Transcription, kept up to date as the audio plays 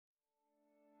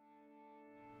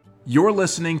You're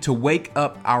listening to Wake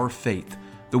Up Our Faith,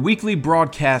 the weekly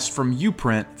broadcast from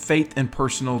Uprint Faith and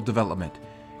Personal Development.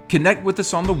 Connect with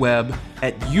us on the web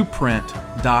at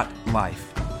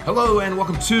uprint.life. Hello and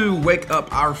welcome to Wake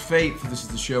Up Our Faith. This is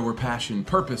the show where passion,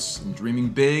 purpose, and dreaming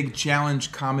big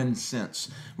challenge common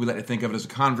sense. We like to think of it as a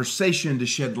conversation to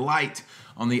shed light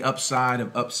on the upside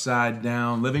of upside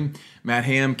down living. Matt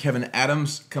Ham, Kevin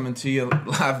Adams coming to you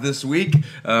live this week.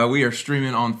 We are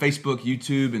streaming on Facebook,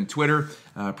 YouTube, and Twitter.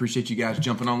 Appreciate you guys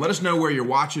jumping on. Let us know where you're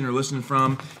watching or listening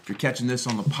from. If you're catching this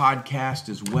on the podcast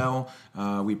as well,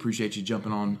 we appreciate you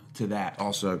jumping on to that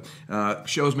also.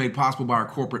 Show is made possible by our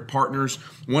corporate partners.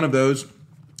 One of those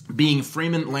being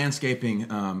Freeman Landscaping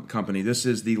Company. This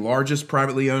is the largest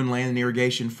privately owned land and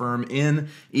irrigation firm in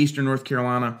Eastern North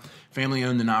Carolina. Family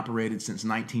owned and operated since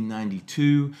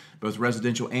 1992, both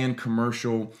residential and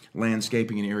commercial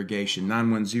landscaping and irrigation.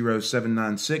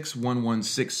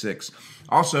 910-796-1166.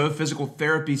 Also, Physical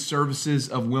Therapy Services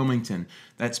of Wilmington.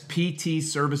 That's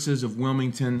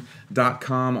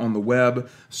ptservicesofwilmington.com on the web.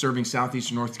 Serving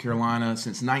Southeastern North Carolina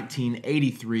since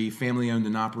 1983. Family owned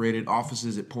and operated.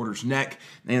 Offices at Porter's Neck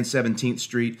and 17th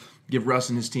Street. Give Russ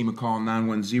and his team a call,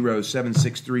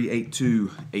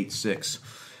 910-763-8286.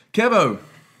 Kevo.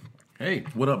 Hey.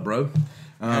 What up, bro?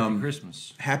 Happy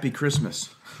Christmas. Happy Christmas.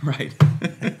 Right.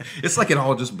 It's like it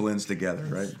all just blends together,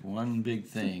 right? It's one big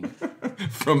thing.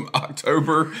 From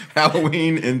October,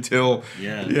 Halloween, until...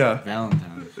 Yeah.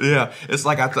 Valentine's. Yeah. It's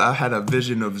like I had a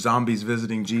vision of zombies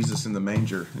visiting Jesus in the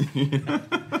manger. Oh,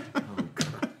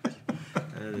 God.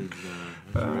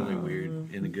 That's really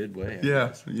weird in a good way. I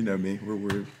guess. You know me. We're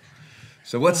weird.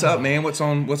 So what's up, man? What's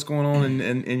going on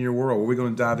in your world? What are we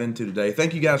going to dive into today?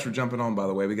 Thank you guys for jumping on, by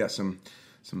the way. We got some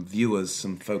viewers,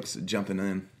 some folks jumping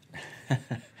in.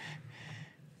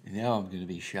 Now I'm going to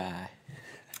be shy.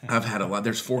 I've had a lot.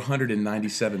 There's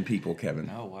 497 people,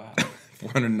 Kevin. Oh, wow.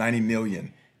 490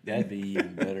 million. That'd be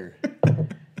even better.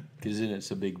 Because then it's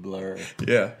a big blur.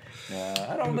 Yeah.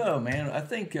 I don't know, man. I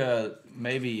think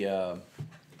maybe...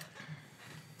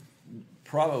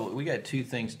 Probably, we got two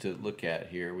things to look at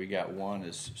here. We got one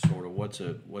is sort of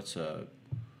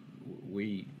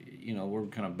we're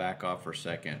kind of back off for a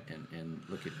second and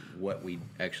look at what we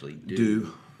actually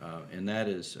do. And that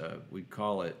is, we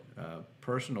call it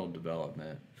personal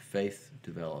development, faith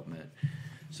development.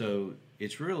 So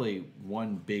it's really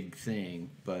one big thing,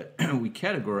 but we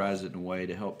categorize it in a way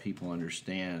to help people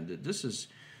understand that this is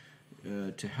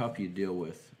to help you deal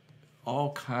with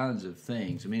all kinds of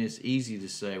things. I mean, it's easy to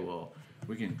say, well,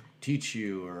 we can teach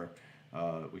you or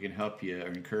we can help you or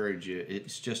encourage you.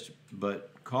 It's just,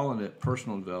 but calling it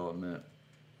personal development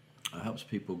helps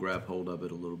people grab hold of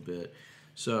it a little bit.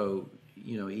 So,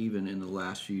 even in the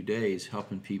last few days,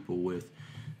 helping people with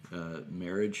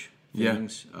marriage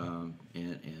things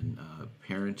and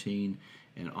parenting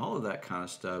and all of that kind of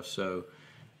stuff. So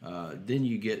then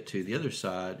you get to the other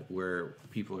side where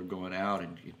people are going out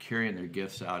and carrying their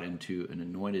gifts out into an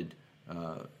anointed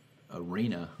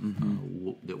arena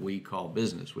that we call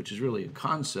business, which is really a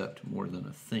concept more than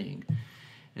a thing.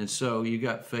 And so you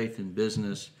got faith in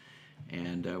business,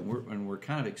 and we're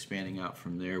kind of expanding out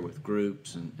from there with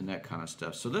groups and that kind of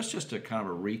stuff. So that's just a kind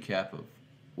of a recap of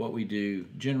what we do,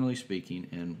 generally speaking,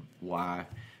 and why.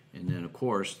 And then, of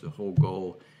course, the whole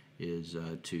goal is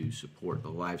to support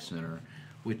the Life Center,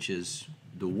 which is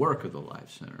the work of the Life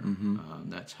Center.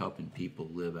 That's helping people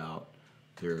live out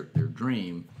their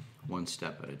dream one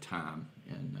step at a time,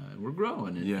 and we're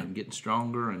growing and getting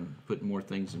stronger and putting more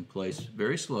things in place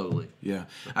very slowly. Yeah,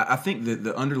 I think that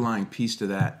the underlying piece to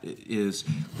that is,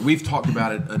 we've talked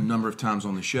about it a number of times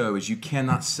on the show, is you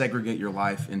cannot segregate your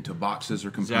life into boxes or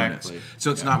components. Exactly.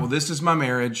 So it's not, well, this is my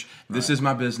marriage, this is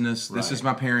my business, this is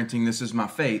my parenting, this is my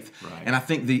faith. Right. And I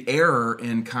think the error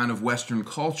in kind of Western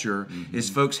culture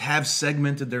is folks have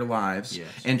segmented their lives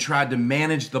and tried to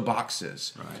manage the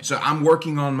boxes. Right. So I'm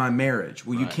working on my marriage.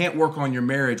 Well, you can't work on your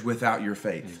marriage without your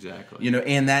faith. Exactly.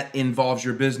 And that involves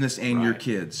your business and your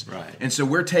kids. Right. And so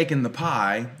we're taking the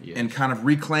pie and kind of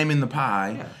reclaiming the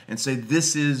pie and say,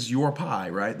 this is your pie,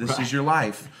 right? This is your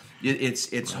life. It's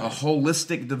a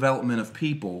holistic development of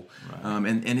people. Right.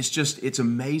 And it's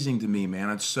amazing to me, man.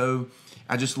 I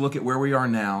just look at where we are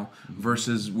now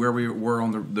versus where we were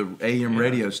on the AM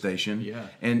radio station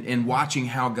and watching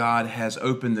how God has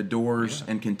opened the doors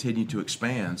and continued to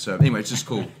expand. So anyway, it's just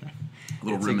cool.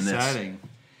 It's exciting.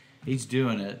 He's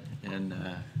doing it, and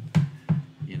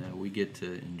we get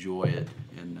to enjoy it.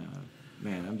 And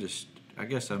man, I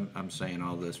guess I'm saying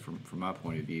all this from my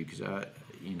point of view because to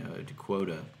quote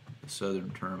a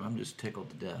Southern term, I'm just tickled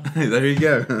to death. There you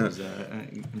go. I'm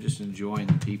just enjoying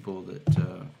the people that,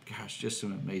 just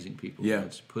some amazing people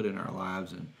God's put in our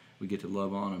lives, and we get to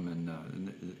love on them,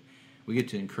 and we get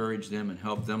to encourage them and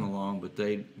help them along, but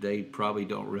they probably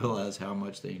don't realize how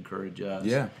much they encourage us.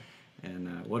 Yeah.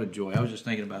 And what a joy. I was just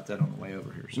thinking about that on the way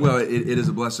over here. So. Well, it is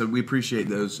a blessing. We appreciate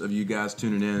those of you guys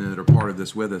tuning in that are part of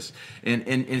this with us. And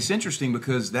it's interesting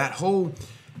because that whole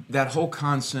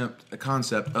concept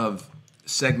of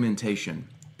segmentation,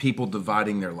 people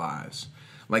dividing their lives,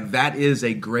 like that is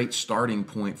a great starting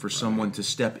point for someone to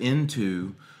step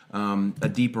into a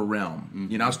deeper realm.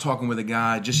 Mm-hmm. You know, I was talking with a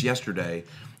guy just yesterday,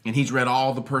 and he's read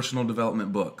all the personal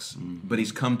development books, but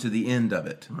he's come to the end of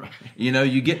it. Right. You know,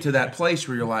 you get to that place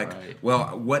where you're like,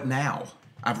 well, what now?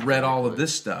 I've read all of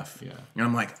this stuff. Yeah. And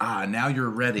I'm like, now you're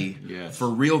ready Yes. for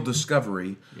real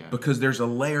discovery, because there's a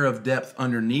layer of depth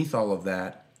underneath all of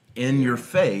that in your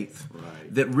faith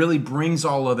that really brings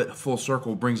all of it full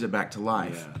circle, brings it back to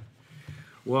life. Yeah.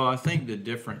 Well, I think the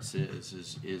difference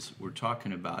is we're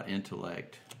talking about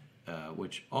intellect,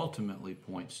 which ultimately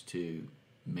points to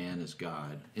man as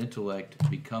God. Intellect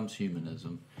becomes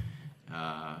humanism.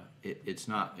 It's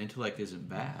not. Intellect isn't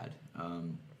bad.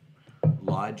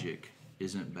 Logic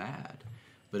isn't bad,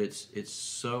 but it's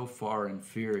so far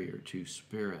inferior to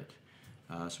spirit.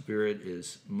 Spirit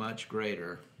is much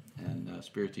greater, and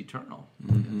spirit's eternal.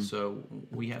 Mm-hmm. And so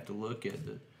we have to look at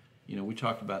the. You know, we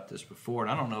talked about this before,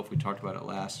 and I don't know if we talked about it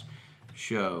last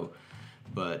show,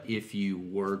 but if you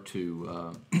were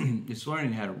to, it's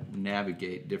learning how to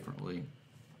navigate differently.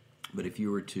 But if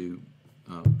you were to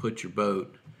put your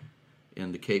boat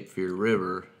in the Cape Fear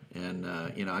River, and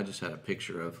I just had a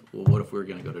picture of, well, what if we were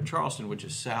going to go to Charleston, which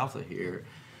is south of here?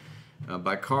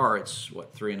 By car, it's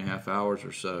 3.5 hours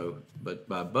or so, but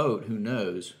by boat, who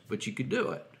knows? But you could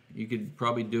do it. You could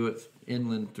probably do it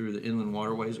inland through the inland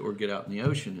waterways, or get out in the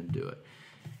ocean and do it.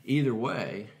 Either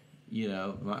way,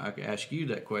 I could ask you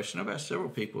that question. I've asked several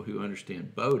people who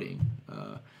understand boating.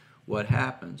 What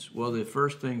happens? Well, the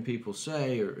first thing people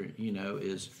say,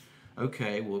 is,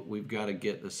 okay, well, we've got to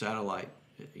get the satellite.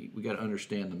 We got to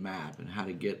understand the map and how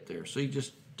to get there. So you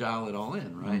just dial it all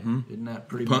in, right? Mm-hmm. Isn't that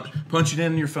pretty much? Punch it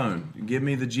in your phone. Give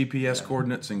me the GPS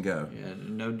coordinates and go. Yeah,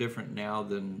 no different now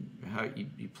than how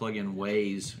you plug in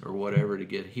Waze or whatever to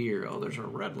get here. Oh, there's a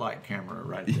red light camera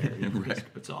right there. Right.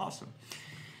 It's awesome.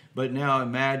 But now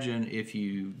imagine if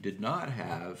you did not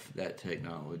have that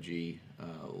technology,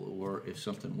 or if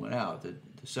something went out, the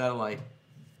satellite,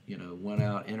 went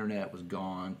out, internet was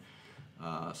gone,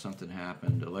 something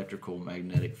happened, electrical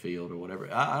magnetic field or whatever.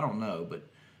 I don't know, but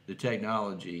the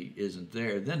technology isn't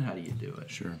there. Then how do you do it?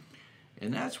 Sure.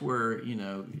 And that's where,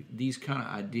 these kind of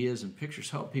ideas and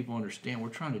pictures help people understand. We're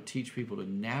trying to teach people to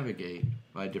navigate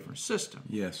by a different system.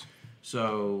 Yes.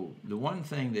 So the one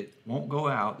thing that won't go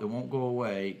out, that won't go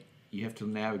away, you have to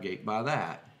navigate by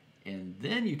that. And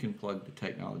then you can plug the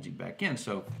technology back in.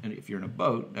 So, and if you're in a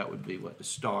boat, that would be the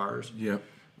stars,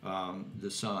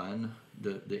 the sun,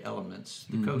 the elements,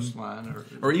 the coastline,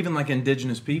 or even like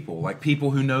indigenous people, like people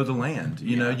who know the land.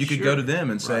 You could go to them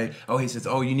and say, "Oh, he says,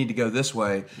 you need to go this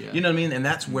way." Yeah. You know what I mean? And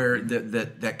that's where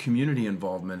that community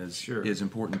involvement is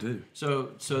important too.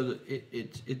 So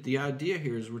the idea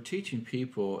here is we're teaching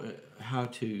people how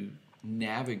to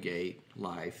navigate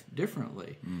life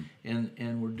differently,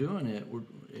 and we're doing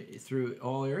it through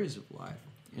all areas of life,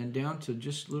 and down to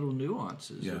just little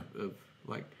nuances of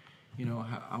like.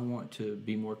 How I want to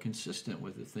be more consistent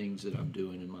with the things that I'm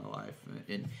doing in my life,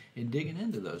 and digging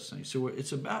into those things. So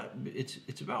it's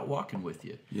about walking with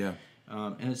you. Yeah.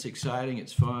 And it's exciting.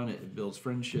 It's fun. It builds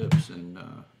friendships,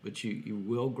 but you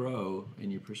will grow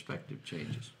and your perspective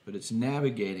changes. But it's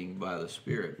navigating by the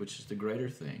Spirit, which is the greater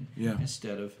thing,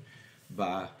 instead of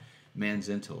by man's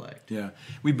intellect. Yeah.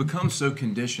 We've become so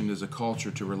conditioned as a culture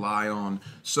to rely on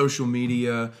social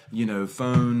media,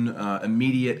 phone,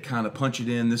 immediate kind of punch it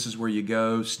in, this is where you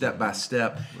go, step by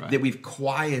step, that we've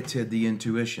quieted the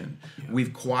intuition. Yeah.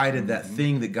 We've quieted that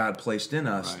thing that God placed in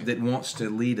us that wants to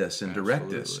lead us and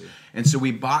direct us. And so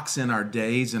we box in our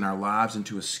days and our lives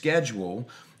into a schedule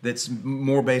that's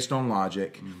more based on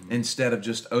logic instead of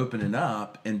just opening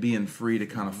up and being free to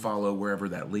kind of follow wherever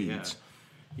that leads.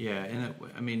 Yeah,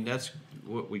 and that's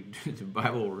what the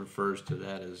Bible refers to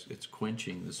that as it's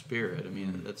quenching the spirit. I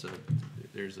mean,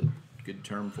 there's a good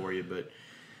term for you, but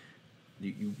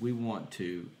we want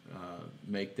to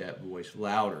make that voice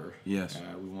louder. Yes,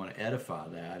 we want to edify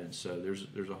that, and so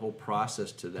there's a whole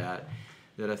process to that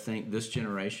I think this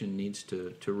generation needs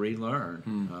to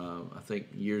relearn. I think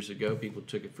years ago people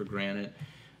took it for granted.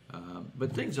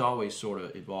 But things always sort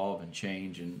of evolve and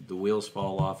change, and the wheels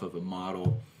fall off of a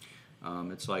model.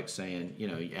 It's like saying,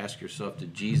 you ask yourself,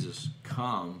 did Jesus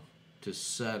come to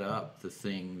set up the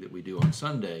thing that we do on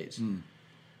Sundays?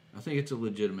 I think it's a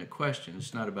legitimate question.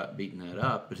 It's not about beating that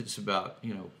up, but it's about,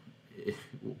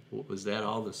 was that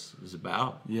all this is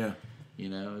about? Yeah. You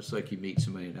know, it's like you meet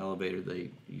somebody in an elevator.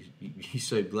 You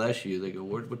say bless you. They go,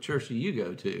 what church do you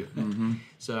go to? Mm-hmm.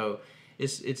 So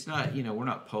it's not, we're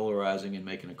not polarizing and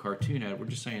making a cartoon out of it. We're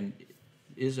just saying,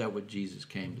 is that what Jesus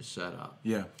came to set up?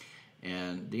 Yeah.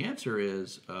 And the answer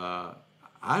is, I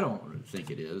don't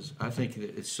think it is. I think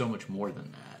that it's so much more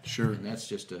than that. Sure. And that's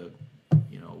just a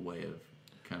way of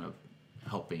kind of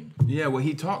helping. Yeah, well,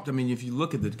 he talked, if you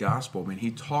look at the gospel,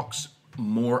 he talks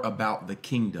more about the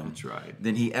kingdom. That's right.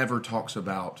 Than he ever talks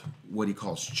about what he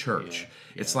calls church.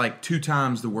 Yeah. It's like 2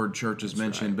 times the word church is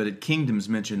mentioned, right. but kingdom's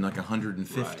mentioned like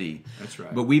 150. Right. That's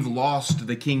right. But we've lost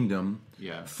the kingdom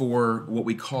for what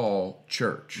we call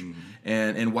church. Mm-hmm.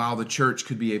 And while the church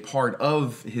could be a part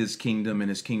of his kingdom and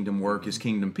his kingdom work, his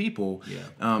kingdom people,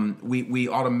 we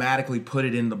automatically put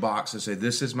it in the box and say,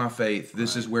 this is my faith,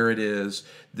 this is where it is,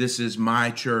 this is my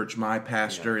church, my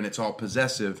pastor, and it's all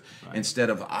possessive instead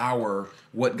of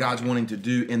what God's wanting to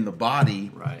do in the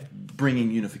body,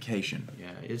 bringing unification. Yeah,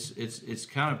 it's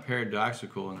kind of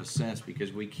paradoxical in a sense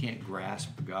because we can't grasp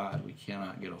God, we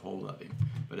cannot get a hold of Him,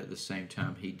 but at the same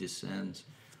time He descends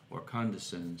or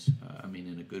condescends,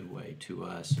 in a good way to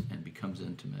us and becomes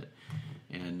intimate,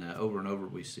 and over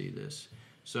we see this.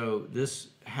 So this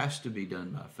has to be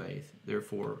done by faith.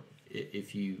 Therefore,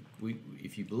 if you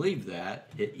believe that,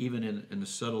 even in the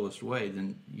subtlest way,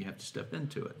 then you have to step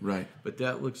into it. Right. But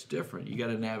that looks different. You got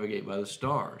to navigate by the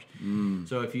stars.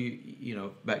 So if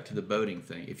you back to the boating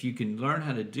thing, if you can learn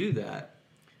how to do that,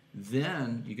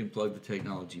 then you can plug the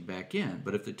technology back in.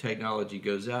 But if the technology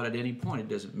goes out at any point, it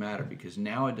doesn't matter because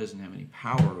now it doesn't have any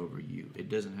power over you. It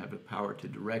doesn't have the power to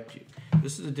direct you.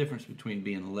 This is the difference between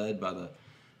being led by the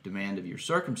demand of your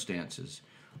circumstances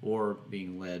or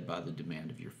being led by the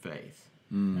demand of your faith.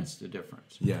 That's the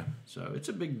difference. Yeah. So it's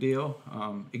a big deal.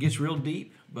 It gets real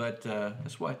deep, but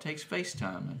that's why it takes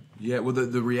FaceTime. Yeah, well,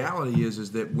 the reality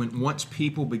is that once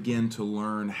people begin to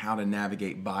learn how to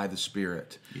navigate by the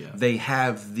Spirit, they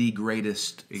have the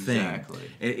greatest thing.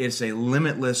 It's a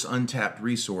limitless, untapped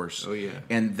resource. Oh, yeah.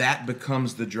 And that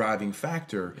becomes the driving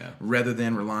factor rather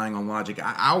than relying on logic.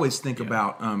 I always think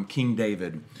about King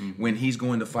David when he's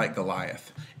going to fight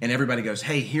Goliath. And everybody goes,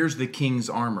 hey, here's the king's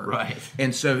armor. Right.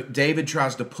 And so David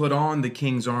tries to put on the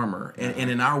king's armor. And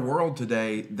in our world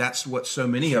today, that's what so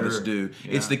many of us do.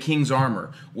 Yeah. It's the king's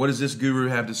armor. What does this guru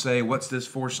have to say? What's this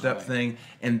 4-step thing?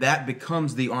 And that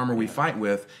becomes the armor we fight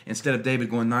with instead of David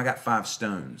going, no, I got 5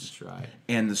 stones. That's right.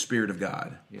 And the Spirit of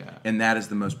God. Yeah. And that is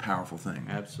the most powerful thing.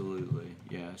 Absolutely.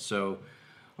 Yeah. So,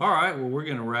 all right. Well, we're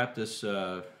going to wrap this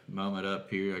moment up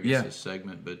here, I guess, this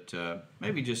segment. But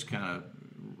maybe just kind of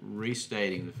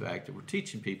restating the fact that we're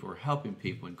teaching people, we're helping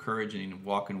people, encouraging and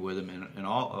walking with them in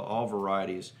all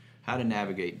varieties, how to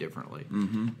navigate differently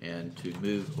and to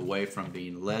move away from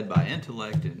being led by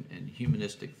intellect and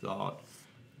humanistic thought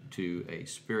to a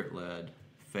spirit-led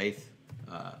faith,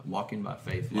 walking by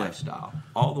faith lifestyle,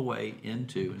 all the way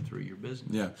into and through your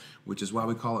business. Yeah, which is why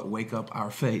we call it Wake Up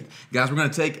Our Faith. Guys, we're going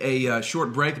to take a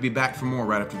short break and be back for more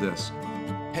right after this.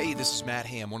 Hey, this is Matt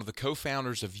Ham, one of the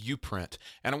co-founders of Uprint,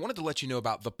 and I wanted to let you know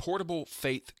about the Portable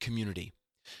Faith Community.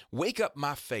 Wake Up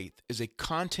My Faith is a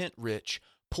content-rich,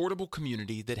 portable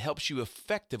community that helps you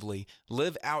effectively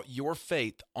live out your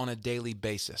faith on a daily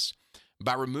basis.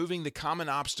 By removing the common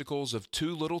obstacles of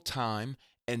too little time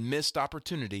and missed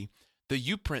opportunity, the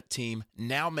Uprint team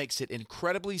now makes it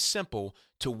incredibly simple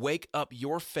to wake up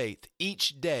your faith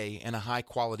each day in a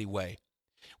high-quality way.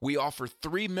 We offer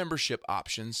 3 membership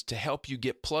options to help you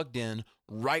get plugged in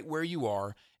right where you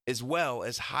are, as well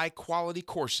as high-quality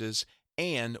courses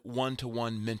and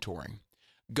one-to-one mentoring.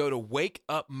 Go to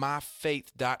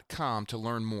wakeupmyfaith.com to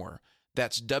learn more.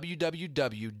 That's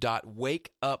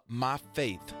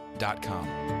www.wakeupmyfaith.com.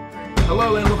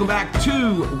 Hello and welcome back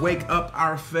to Wake Up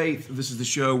Our Faith. This is the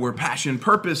show where passion,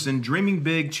 purpose, and dreaming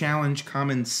big challenge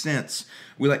common sense.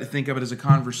 We like to think of it as a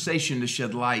conversation to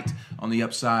shed light on the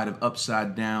upside of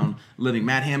upside down living.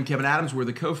 Matt Ham, Kevin Adams, we're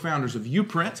the co-founders of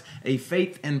Uprint, a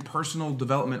faith and personal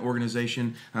development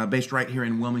organization based right here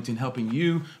in Wilmington, helping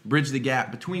you bridge the gap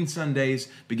between Sundays,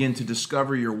 begin to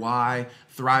discover your why,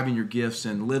 thrive in your gifts,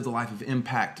 and live the life of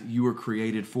impact you were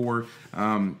created for.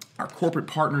 Our corporate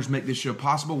partners make this show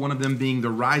possible, one of them being the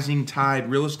Rising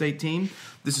Tide Real Estate Team.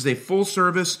 This is a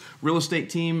full-service real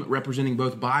estate team representing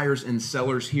both buyers and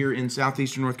sellers here in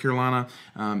southeastern North Carolina.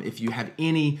 If you have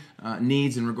any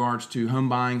needs in regards to home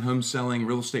buying, home selling,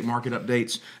 real estate market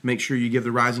updates, make sure you give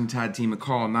the Rising Tide team a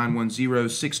call,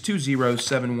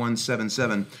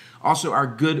 910-620-7177. Also, our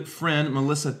good friend,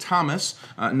 Melissa Thomas,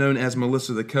 known as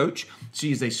Melissa the Coach.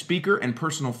 She is a speaker and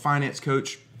personal finance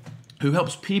coach who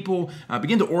helps people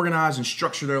begin to organize and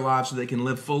structure their lives so they can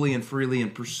live fully and freely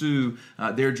and pursue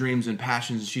their dreams and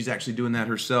passions. She's actually doing that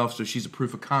herself, so she's a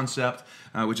proof of concept,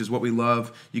 which is what we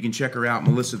love. You can check her out,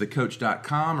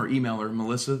 melissathecoach.com, or email her,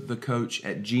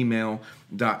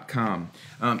 melissathecoach@gmail.com.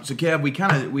 So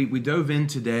Kev, we dove in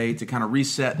today to kind of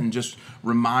reset and just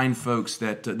remind folks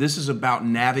that this is about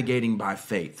navigating by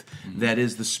faith. Mm-hmm. That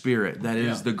is the Spirit. That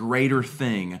is the greater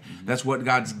thing. Mm-hmm. That's what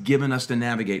God's given us to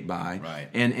navigate by. Right.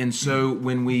 And so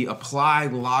when we apply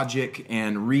logic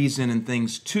and reason and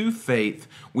things to faith,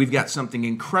 we've got something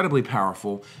incredibly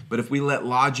powerful. But if we let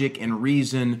logic and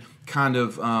reason kind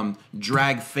of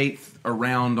drag faith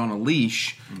around on a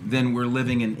leash, then we're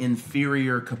living in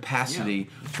inferior capacity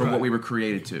for what we were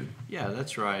created to. Yeah,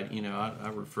 that's right. I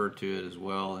refer to it as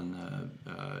well, and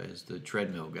as the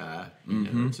treadmill guy.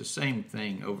 It's the same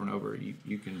thing over and over.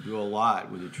 You can do a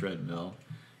lot with a treadmill.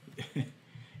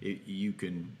 You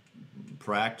can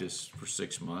practice for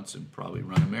 6 months and probably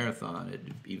run a marathon,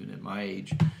 even at my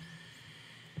age.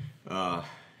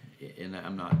 And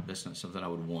that's not something I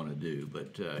would want to do,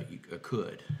 but I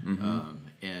could.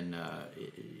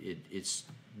 It's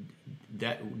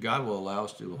that God will allow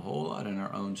us to do a whole lot in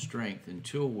our own strength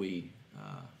until we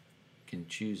can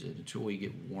choose it, until we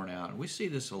get worn out. And we see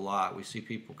this a lot. We see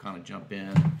people kind of jump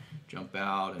in, jump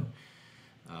out, and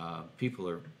people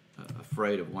are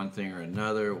afraid of one thing or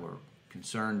another, or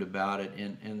concerned about it.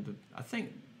 And I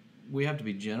think we have to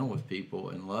be gentle with people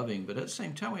and loving, but at the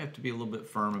same time, we have to be a little bit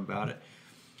firm about it.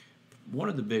 One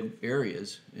of the big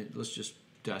areas, let's just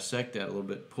dissect that a little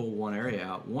bit, pull one area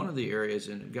out. One of the areas,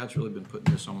 and God's really been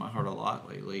putting this on my heart a lot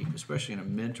lately, especially in a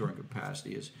mentoring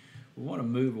capacity, is we want to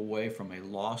move away from a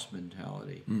lost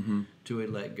mentality to a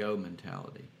let go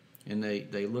mentality. And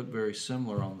they look very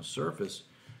similar on the surface,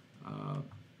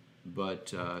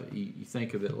 but you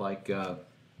think of it like the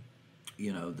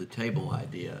table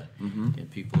idea,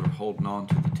 and people are holding on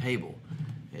to the table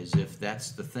as if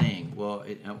that's the thing. Well,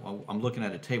 I'm looking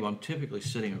at a table. I'm typically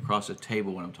sitting across a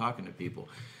table when I'm talking to people,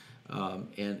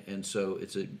 and so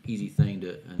it's an easy thing,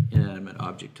 an inanimate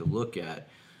object to look at.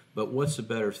 But what's the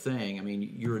better thing? I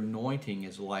mean, your anointing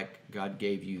is like God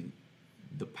gave you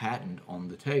the patent on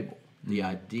the table, the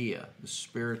idea, the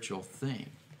spiritual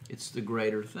thing. It's the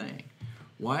greater thing.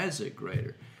 Why is it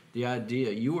greater? The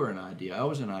idea, you were an idea, I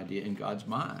was an idea in God's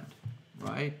mind,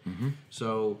 right?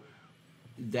 So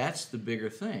that's the bigger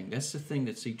thing. That's the thing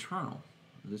that's eternal.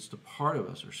 That's the part of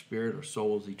us, our spirit, our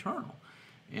soul is eternal.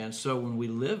 And so when we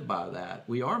live by that,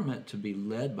 we are meant to be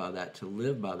led by that, to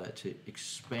live by that, to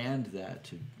expand that,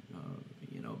 to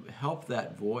help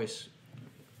that voice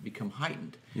become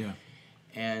heightened. Yeah.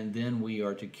 And then we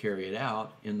are to carry it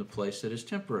out in the place that is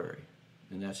temporary,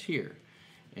 and that's here.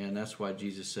 And that's why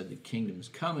Jesus said the kingdom is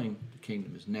coming, the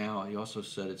kingdom is now. He also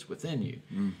said it's within you.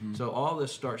 So all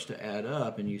this starts to add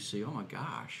up, and you see, oh my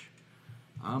gosh,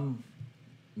 I'm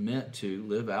meant to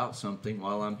live out something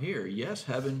while I'm here. Yes,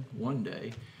 heaven one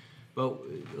day. But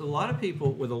a lot of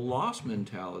people with a lost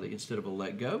mentality instead of a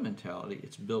let go mentality,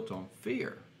 it's built on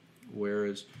fear.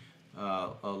 Whereas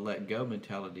a let go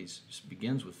mentality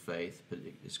begins with faith, but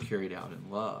it's carried out in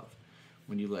love.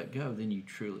 When you let go, then you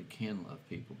truly can love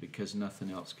people because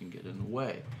nothing else can get in the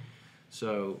way.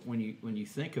 So when you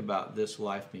think about this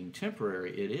life being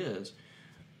temporary, it is,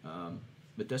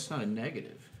 but that's not a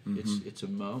negative. It's a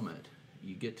moment.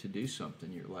 You get to do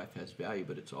something. Your life has value,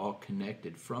 but it's all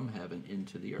connected from heaven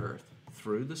into the earth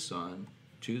through the Son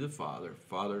to the Father.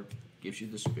 Father gives you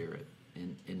the Spirit,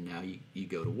 and now you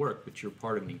go to work, but you're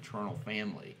part of an eternal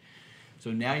family.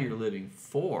 So now you're living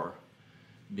for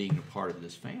being a part of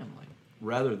this family.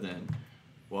 Rather than,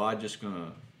 well, I just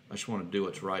want to do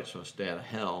what's right so I stay out of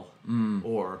hell,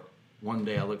 or one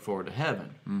day I look forward to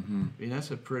heaven. I mean, that's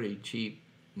a pretty cheap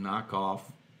knockoff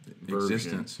version.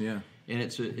 Existence, yeah. And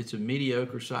it's a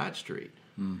mediocre side street.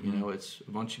 It's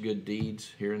a bunch of good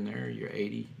deeds here and there. You're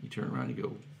 80, you turn around and you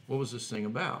go, what was this thing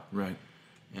about? Right.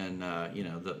 And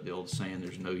the old saying,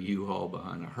 there's no U-Haul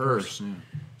behind a hearse. Yeah.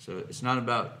 So it's not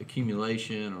about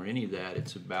accumulation or any of that.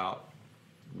 It's about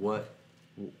what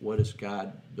has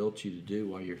God built you to do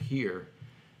while you're here,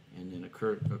 and then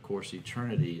of course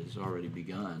eternity has already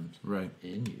begun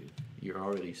in you. You're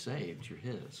already saved. You're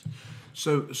His.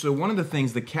 So one of the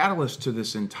things, the catalyst to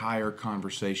this entire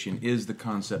conversation is the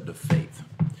concept of faith.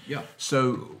 Yeah.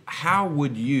 So how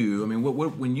would you,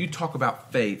 when you talk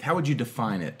about faith, how would you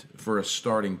define it for a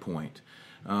starting point?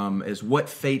 As what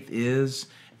faith is,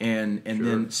 and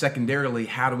then secondarily,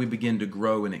 how do we begin to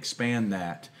grow and expand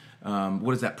that?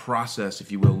 What does that process,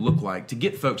 if you will, look like to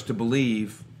get folks to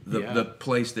believe the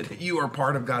place that you are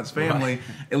part of God's family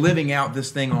and living out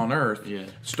this thing on earth? Yeah.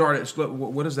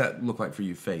 What does that look like for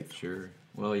you, faith? Sure.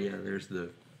 Well, yeah, there's the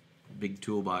big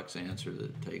toolbox answer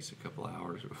that takes a couple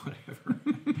hours or whatever.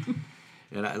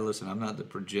 And listen, I'm not the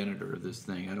progenitor of this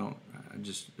thing. I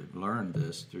just learned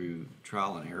this through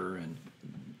trial and error and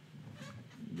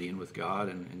being with God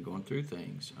and going through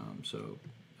things.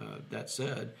 That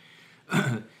said,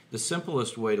 the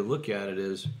simplest way to look at it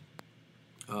is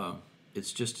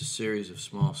it's just a series of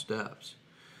small steps.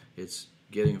 It's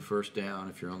getting a first down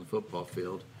if you're on the football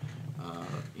field,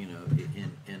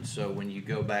 and so when you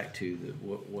go back to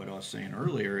what I was saying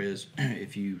earlier is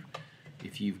if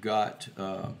you've got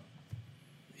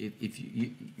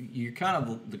you're kind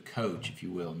of the coach, if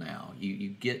you will. Now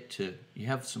you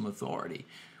have some authority.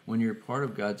 When you're part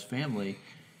of God's family,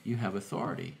 you have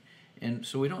authority, and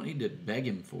so we don't need to beg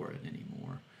Him for it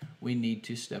anymore. We need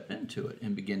to step into it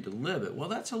and begin to live it. Well,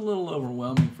 that's a little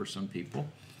overwhelming for some people.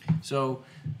 So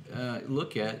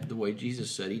look at the way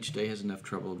Jesus said each day has enough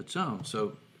trouble of its own.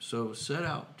 So set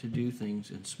out to do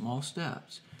things in small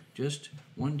steps, just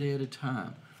one day at a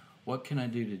time. What can I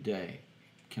do today?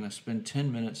 Can I spend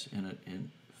 10 minutes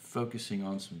in focusing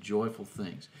on some joyful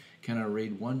things? Can I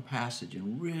read one passage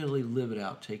and really live it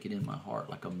out, take it in my heart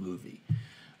like a movie?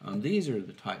 These are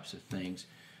the types of things,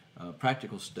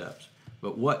 practical steps.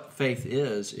 But what faith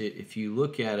is, if you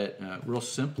look at it real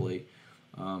simply,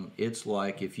 it's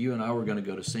like if you and I were going to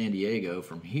go to San Diego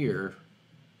from here,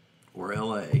 or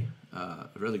L.A.,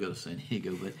 I'd rather go to San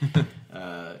Diego, but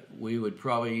we'd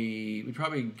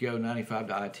probably go 95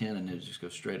 to I-10 and then just go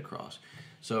straight across.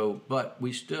 But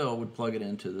we still would plug it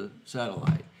into the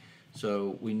satellite.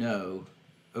 So we know,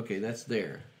 okay, that's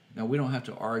there. Now, we don't have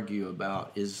to argue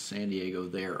about is San Diego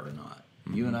there or not.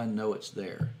 Mm-hmm. You and I know it's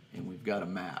there, and we've got a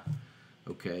map.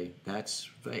 Okay, that's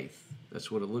faith. That's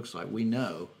what it looks like. We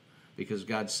know because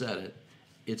God said it.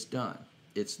 It's done.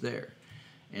 It's there.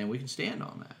 And we can stand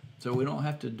on that. So we don't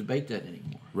have to debate that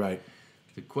anymore. Right.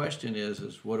 The question is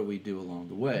what do we do along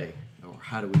the way? Or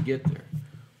how do we get there?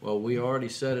 Well, we already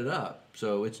set it up.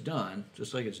 So it's done.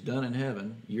 Just like it's done in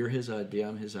heaven. You're His idea.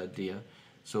 I'm His idea.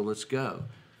 So let's go.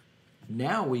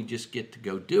 Now we just get to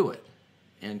go do it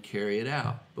and carry it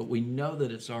out. But we know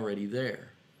that it's already there.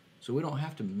 So we don't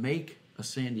have to make a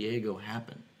San Diego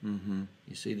happen. Mm-hmm.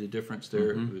 You see the difference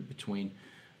there between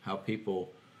how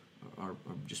people are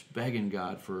just begging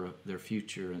God for their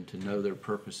future and to know their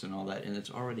purpose and all that, and it's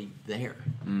already there.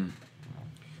 Mm.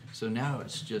 So now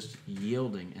it's just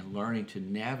yielding and learning to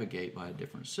navigate by a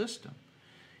different system.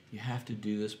 You have to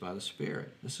do this by the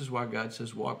Spirit. This is why God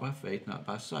says walk by faith, not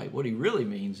by sight. What He really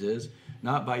means is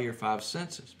not by your five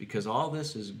senses, because all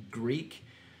this is Greek.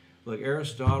 Like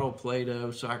Aristotle,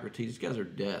 Plato, Socrates, these guys are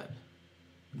dead.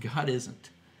 God isn't.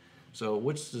 So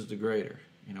which is the greater?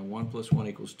 1 +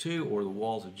 1 = 2, or the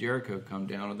walls of Jericho come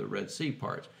down, or the Red Sea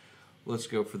parts. Let's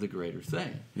go for the greater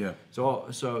thing. Yeah. So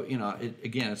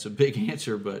again, it's a big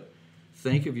answer, but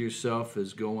think of yourself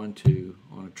as going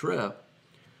on a trip.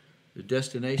 The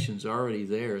destination's already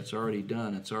there. It's already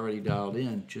done. It's already dialed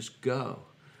in. Just go.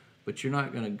 But you're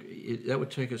not going to. That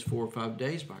would take us 4 or 5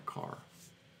 days by car.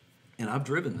 And I've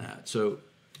driven that, so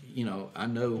I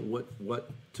know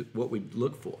what we'd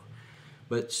look for.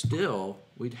 But still,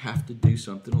 we'd have to do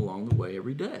something along the way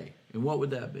every day. And what would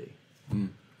that be? Well,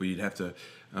 you'd have to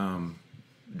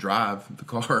drive the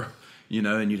car,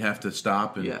 and you'd have to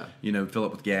stop and fill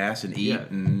up with gas and eat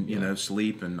and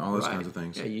sleep and all those kinds of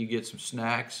things. Yeah, you get some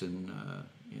snacks and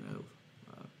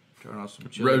turn on some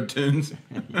chili. Road tunes.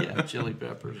 Chili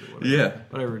peppers or whatever.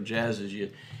 Whatever jazzes you,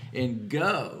 and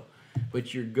go.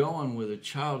 But you're going with a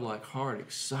childlike heart,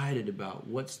 excited about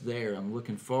what's there. I'm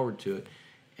looking forward to it.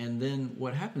 And then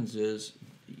what happens is,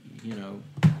 you're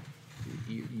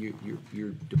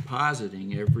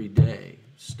depositing every day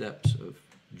steps of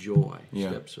joy,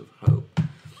 steps of hope.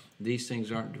 These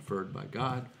things aren't deferred by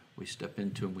God. We step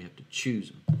into them. We have to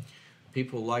choose them.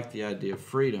 People like the idea of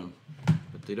freedom,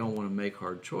 but they don't want to make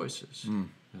hard choices. And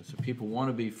so people want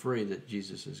to be free, that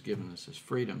Jesus has given us as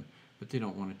freedom, but they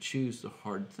don't want to choose the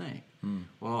hard thing.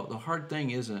 Well, the hard thing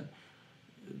isn't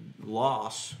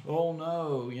loss. Oh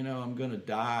no, I'm going to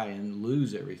die and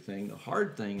lose everything. The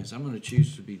hard thing is I'm going to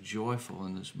choose to be joyful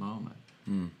in this moment.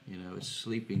 It's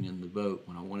sleeping in the boat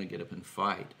when I want to get up and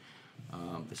fight.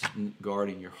 It's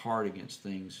guarding your heart against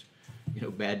things,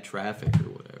 bad traffic or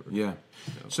whatever. Yeah.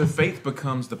 So faith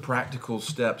becomes the practical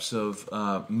steps of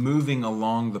moving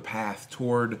along the path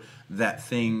toward that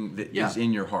thing that is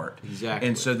in your heart. Exactly.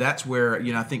 And so that's where,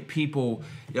 I think people,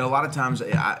 a lot of times,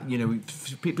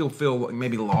 people feel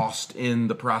maybe lost in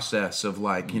the process of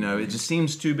it just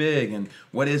seems too big and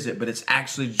what is it? But it's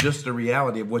actually just the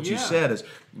reality of what you said is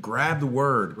grab the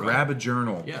Word, grab a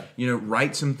journal,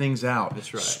 write some things out.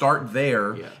 That's right. Start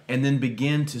there and then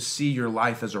begin to see your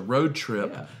life as a road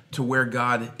trip to where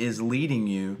God is leading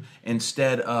you,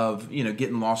 instead of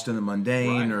getting lost in the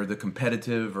mundane or the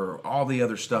competitive or all the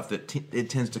other stuff that it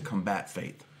tends to combat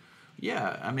faith.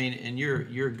 Yeah, I mean, and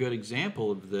you're a good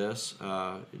example of this.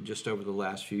 Just over the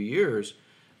last few years,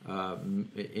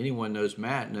 anyone knows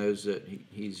Matt knows that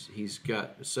he's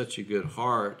got such a good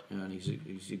heart, and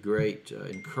he's a great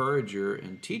encourager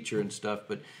and teacher and stuff.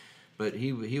 But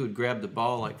he would grab the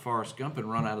ball like Forrest Gump and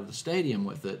run out of the stadium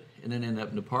with it, and then end up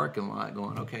in the parking lot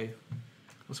going, "Okay,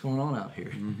 what's going on out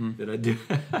here? Did I do?"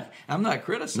 I'm not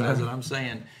criticizing. I'm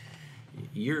saying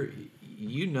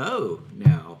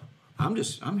now. I'm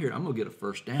here. I'm gonna get a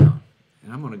first down,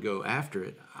 and I'm gonna go after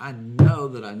it. I know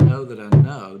that I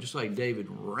know. Just like David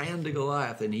ran to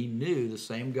Goliath, and he knew the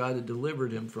same God that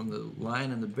delivered him from the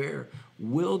lion and the bear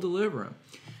will deliver him.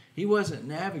 He wasn't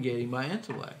navigating by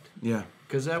intellect. Yeah.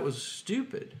 Because that was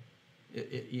stupid.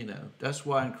 That's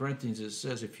why in Corinthians it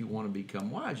says if you want to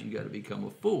become wise, you got to become a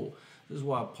fool. This is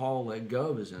why Paul let go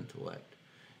of his intellect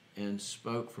and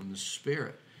spoke from the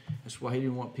Spirit. That's why he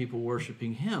didn't want people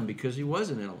worshiping him, because he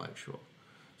wasn't intellectual.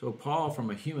 So Paul, from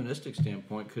a humanistic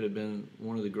standpoint, could have been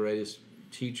one of the greatest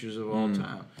teachers of all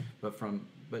time.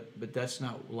 But that's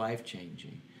not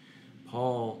life-changing.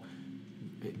 Paul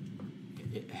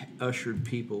it ushered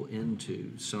people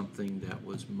into something that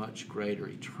was much greater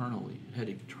eternally. It had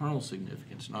eternal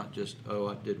significance, not just,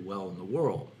 I did well in the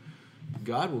world.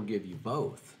 God will give you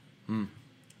both,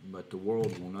 but the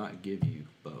world will not give you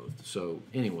both. So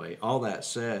anyway, all that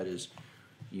said is,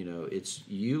 it's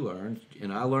you learned,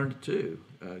 and I learned it too.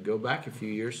 Go back a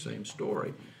few years, same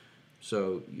story.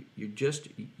 So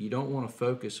you don't want to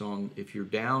focus on, if you're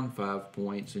down 5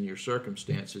 points in your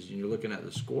circumstances and you're looking at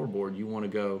the scoreboard, you want to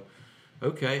go,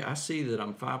 okay, I see that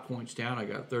I'm 5 points down. I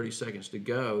got 30 seconds to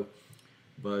go,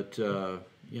 but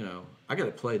I got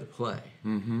to play the play.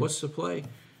 What's the play?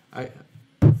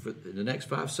 For the next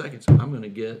 5 seconds, I'm going to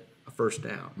get a first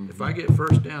down. If I get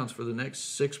first downs for the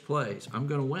next 6 plays, I'm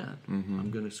going to win.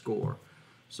 I'm going to score.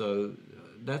 So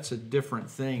that's a different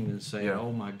thing than saying,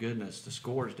 "Oh my goodness, the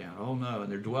score's down. Oh no,"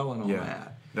 and they're dwelling on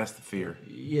that. That's the fear.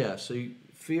 Yeah. So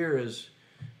fear is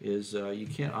you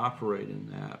can't operate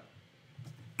in that.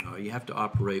 You have to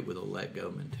operate with a let-go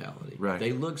mentality. Right.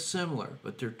 They look similar,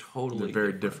 but they're totally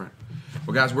very different.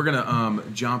 Well, guys, we're going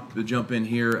to jump in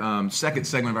here. Second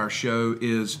segment of our show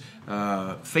is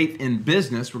faith in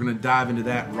business. We're going to dive into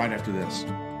that right after this.